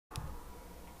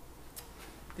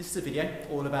This is a video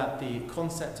all about the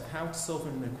concept of how to solve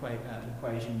an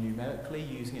equation numerically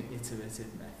using an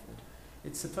iterative method.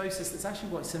 It's a process that's actually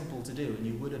quite simple to do and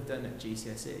you would have done at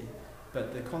GCSE,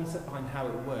 but the concept behind how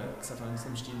it works I find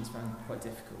some students found quite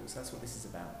difficult, so that's what this is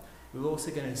about. We're also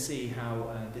going to see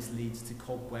how this leads to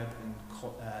Cobweb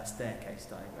and staircase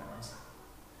diagrams.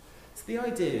 So the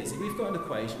idea is, if we've got an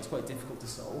equation that's quite difficult to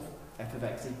solve, f of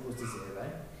x equals to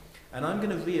 0, and I'm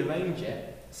going to rearrange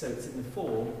it so it's in the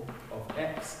form of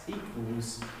x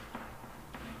equals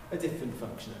a different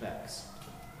function of x.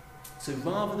 So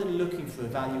rather than looking for a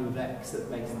value of x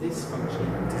that makes this function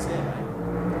equal to 0,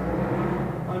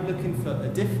 I'm looking for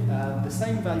the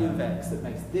same value of x that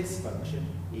makes this function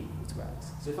equal to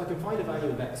x. So if I can find a value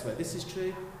of x where this is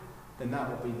true, then that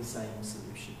will be the same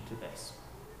solution to this.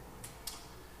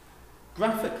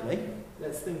 Graphically,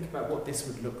 let's think about what this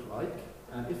would look like.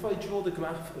 If I draw the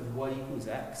graph of y equals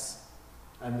x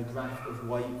and the graph of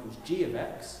y equals g of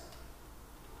x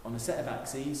on a set of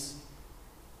axes,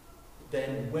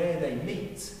 then where they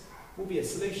meet will be a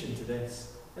solution to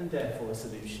this and therefore a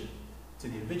solution to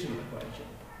the original equation.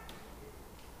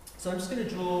 So I'm just going to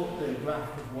draw the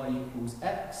graph of y equals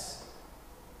x,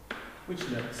 which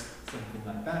looks something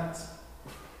like that.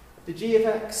 The g of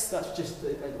x, that's just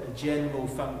a general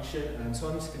function, and so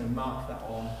I'm just going to mark that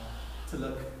on to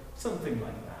look something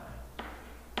like that.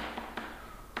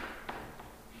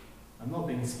 I'm not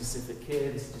being specific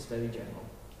here, this is just very general.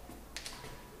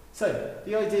 So,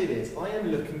 the idea is, I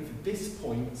am looking for this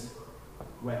point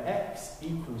where x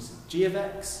equals g of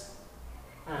x,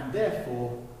 and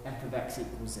therefore f of x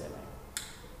equals 0.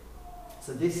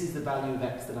 So this is the value of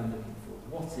x that I'm looking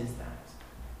for. What is that?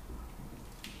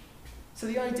 So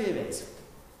the idea is,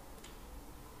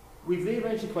 we've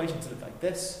rearranged the equation to look like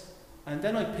this, and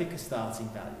then I pick a starting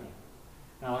value.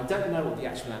 Now I don't know what the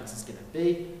actual answer is going to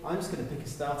be. I'm just going to pick a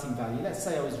starting value. Let's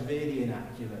say I was really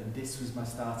inaccurate and this was my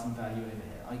starting value over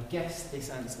here. I guessed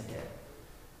this answer here.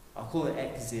 I'll call it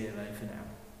x0 for now.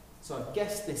 So I've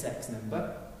guessed this x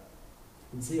number.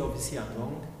 You can see obviously I'm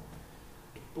wrong.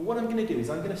 But what I'm going to do is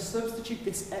I'm going to substitute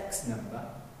this x number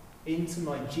into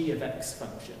my g of x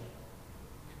function.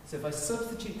 So if I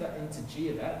substitute that into g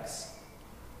of x,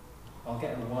 I'll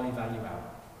get a y value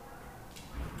out.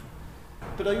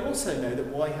 But I also know that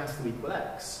y has to equal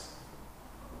x.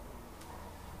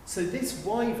 So this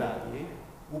y value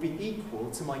will be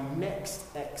equal to my next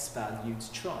x value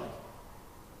to try.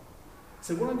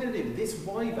 So what I'm going to do, this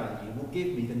y value will give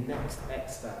me the next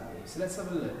x value. So let's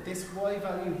have a look. This y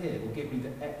value here will give me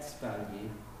the x value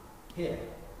here,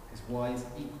 because y is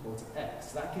equal to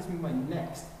x. So that gives me my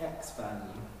next x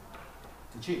value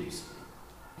to choose.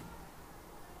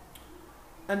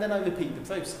 And then I repeat the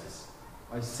process.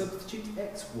 I substitute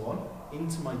x1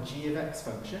 into my g of x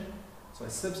function. So I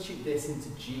substitute this into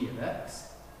g of x,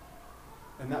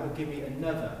 and that will give me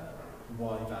another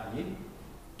y value.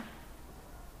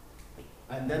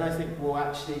 And then I think, well,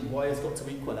 actually, y has got to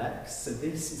equal x, so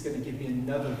this is going to give me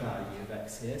another value of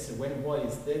x here. So when y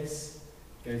is this,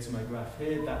 go to my graph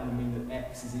here, that will mean that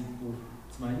x is equal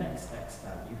to my next x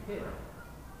value here.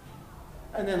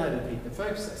 And then I repeat the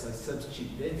process. I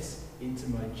substitute this into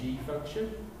my g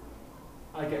function.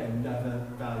 I get another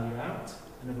value out,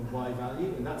 another y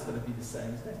value, and that's going to be the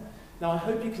same as this. Now I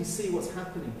hope you can see what's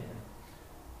happening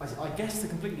here. I guessed a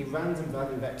completely random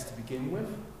value of x to begin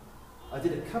with. I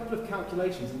did a couple of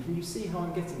calculations, and can you see how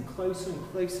I'm getting closer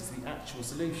and closer to the actual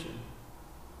solution?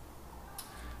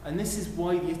 And this is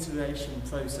why the iteration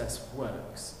process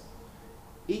works.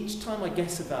 Each time I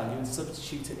guess a value and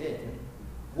substitute it in,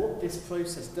 what this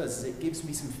process does is it gives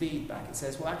me some feedback. It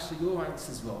says, well, actually, your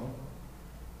answer's wrong.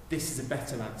 This is a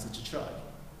better answer to try.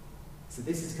 So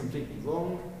this is completely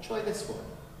wrong. Try this one.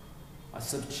 I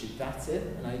substitute that in,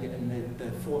 and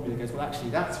the formula goes, well,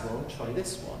 actually, that's wrong. Try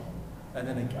this one. And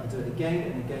then I do it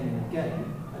again and again and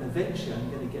again, and eventually I'm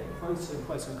going to get closer and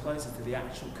closer and closer to the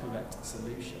actual correct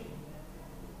solution.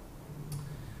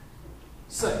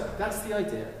 So that's the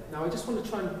idea. Now I just want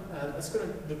to try and, I'm just going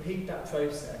to repeat that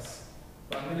process,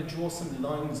 but I'm going to draw some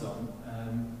lines on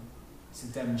to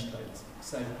demonstrate.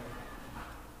 So,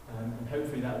 and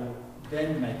hopefully that will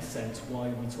then make sense why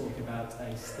we talk about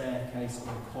a staircase or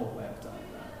a cobweb diagram.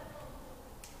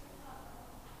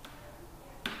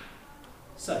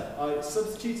 So, I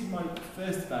substituted my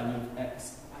first value of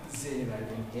x0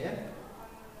 in here.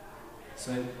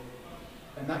 So,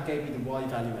 and that gave me the y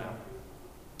value out.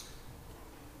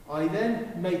 I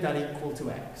then made that equal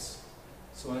to x.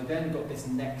 So I then got this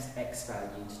next x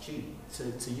value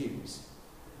to use.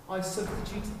 I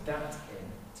substituted that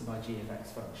in to my g of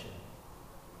x function.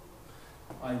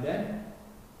 I then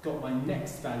got my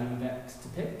next value of x to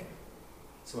pick.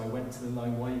 So I went to the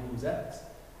line y equals x,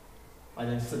 I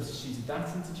then substituted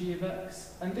that into g of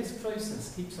x, and this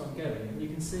process keeps on going. And you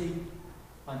can see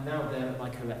I'm now there at my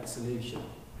correct solution.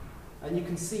 And you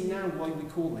can see now why we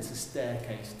call this a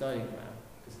staircase diagram,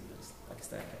 because it looks like a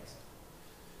staircase.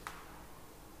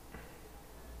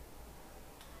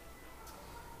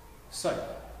 So,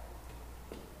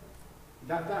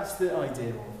 that's the idea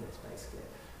of this, basically.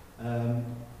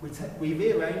 We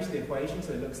rearrange the equation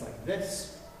so it looks like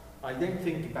this. I then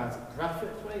think about it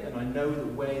graphically, and I know that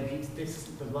where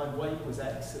the line y equals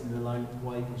x and the line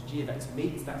y equals g of x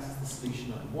meets, that's the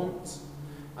solution I want.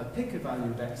 I pick a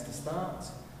value of x to start.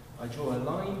 I draw a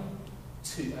line,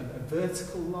 a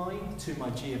vertical line to my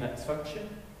g of x function,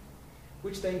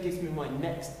 which then gives me my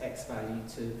next x value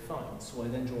to find. So I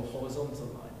then draw a horizontal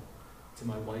line to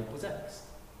my y equals x.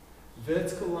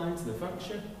 Vertical line to the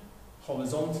function,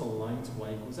 horizontal line to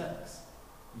y equals x.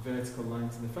 Vertical line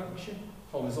to the function,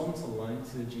 horizontal line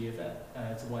to g of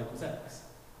x, to y equals x.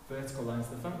 Vertical line to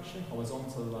the function,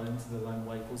 horizontal line to the line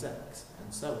y equals x,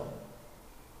 and so on.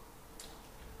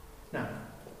 Now,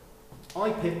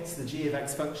 I picked the g of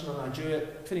x function and I drew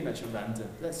it pretty much at random.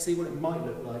 Let's see what it might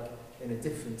look like in a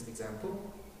different example.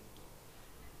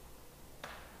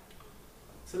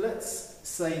 So let's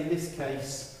say in this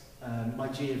case, my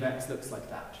g of x looks like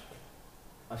that.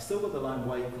 I've still got the line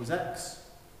y equals x.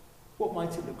 What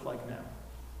might it look like now?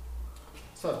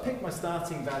 So I've picked my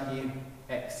starting value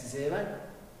x0,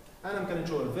 and I'm going to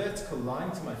draw a vertical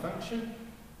line to my function,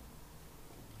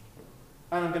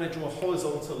 and I'm going to draw a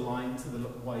horizontal line to the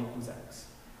y equals x.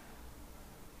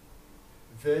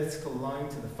 Vertical line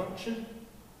to the function,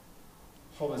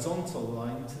 horizontal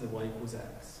line to the y equals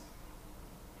x.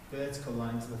 Vertical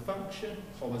line to the function,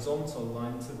 horizontal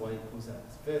line to y equals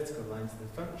x. Vertical line to the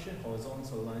function,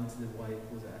 horizontal line to the y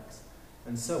equals x.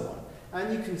 And so on.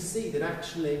 And you can see that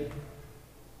actually,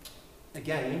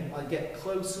 again, I get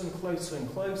closer and closer and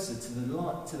closer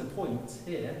to the point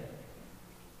here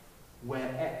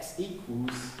where x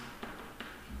equals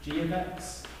g of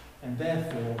x, and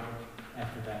therefore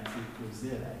f of x equals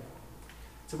 0.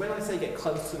 So when I say get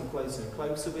closer and closer and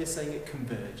closer, we're saying it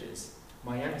converges.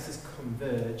 My answers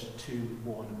converge to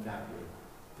one value,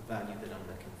 the value that I'm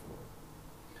looking for.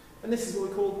 And this is what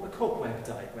we call a cobweb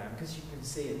diagram, because you can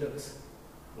see it looks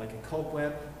like a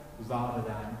cobweb rather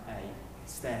than a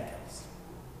staircase.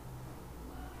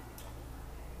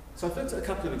 So I've looked at a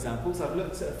couple of examples. I've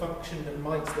looked at a function that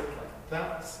might look like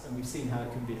that, and we've seen how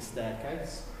it can be a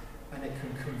staircase, and it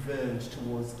can converge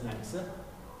towards an answer.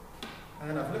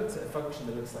 And I've looked at a function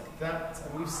that looks like that,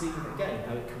 and we've seen again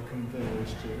how it can converge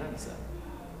to an answer.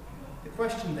 The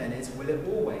question then is, will it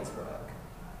always work?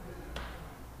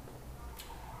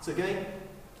 So again,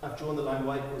 I've drawn the line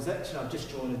y equals x, and I've just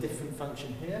drawn a different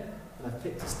function here, and I've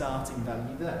picked a starting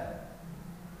value there.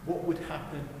 What would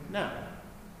happen now?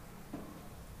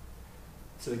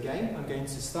 So again, I'm going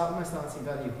to start my starting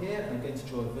value here, and I'm going to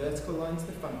draw a vertical line to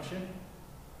the function,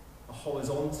 a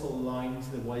horizontal line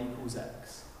to the y equals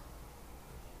x.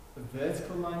 A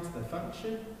vertical line to the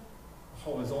function, a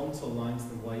horizontal line to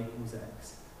the y equals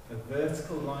x. A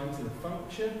vertical line to the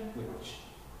function, which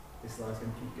this line's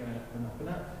going to keep going up and up and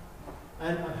up.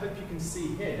 And I hope you can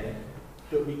see here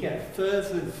that we get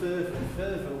further and further and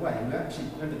further away. We actually,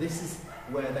 remember, this is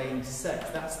where they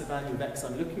intersect. That's the value of x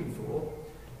I'm looking for.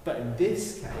 But in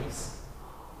this case,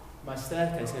 my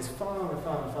staircase goes far and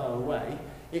far and far away.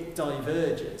 It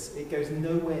diverges. It goes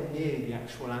nowhere near the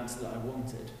actual answer that I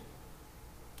wanted.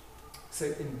 So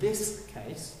in this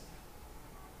case,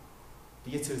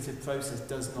 the iterative process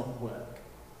does not work.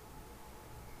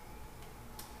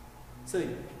 So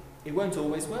it won't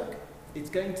always work.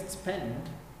 It's going to depend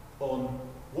on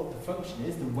what the function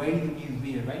is, the way that you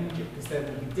rearrange it, because there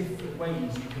will be different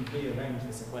ways you can rearrange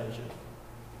this equation.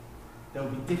 There will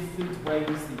be different ways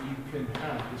that you can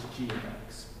have this g of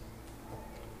x.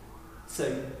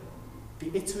 So the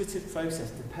iterative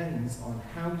process depends on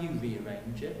how you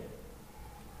rearrange it,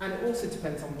 and it also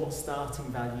depends on what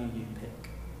starting value you pick.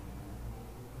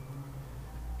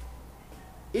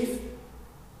 If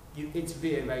it's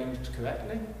rearranged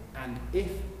correctly, and if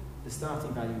the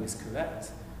starting value is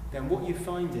correct, then what you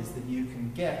find is that you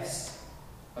can guess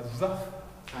a rough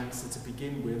answer to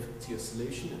begin with to your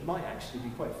solution. It might actually be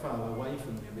quite far away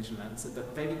from the original answer,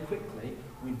 but very quickly,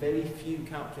 with very few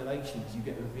calculations, you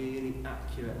get a really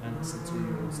accurate answer to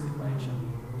your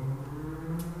equation.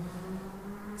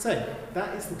 So,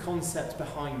 that is the concept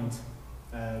behind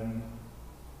the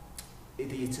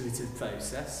iterative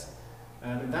process.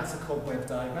 And that's a cobweb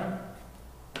diagram,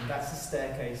 and that's a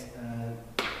staircase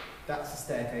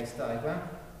diagram.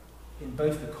 In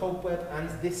both the cobweb and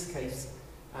this case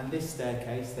and this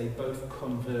staircase, they both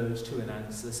converge to an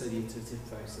answer, so the iterative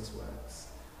process works.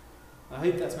 I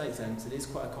hope that's made sense. It is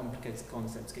quite a complicated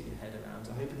concept to get your head around.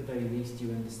 I hope at the very least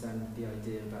you understand the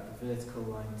idea about the vertical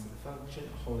line to the function,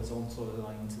 a horizontal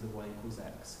line to the y equals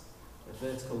x. A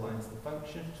vertical line to the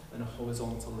function and a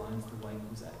horizontal line to the y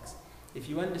equals x. If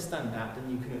you understand that,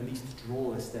 then you can at least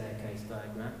draw a staircase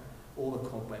diagram or a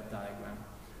cobweb diagram,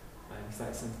 because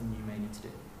that's something you may need to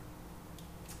do.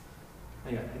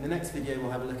 Anyway, in the next video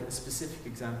we'll have a look at a specific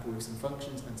example with some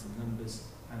functions and some numbers,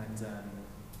 and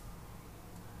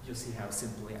you'll see how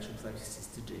simple the actual process is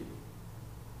to do.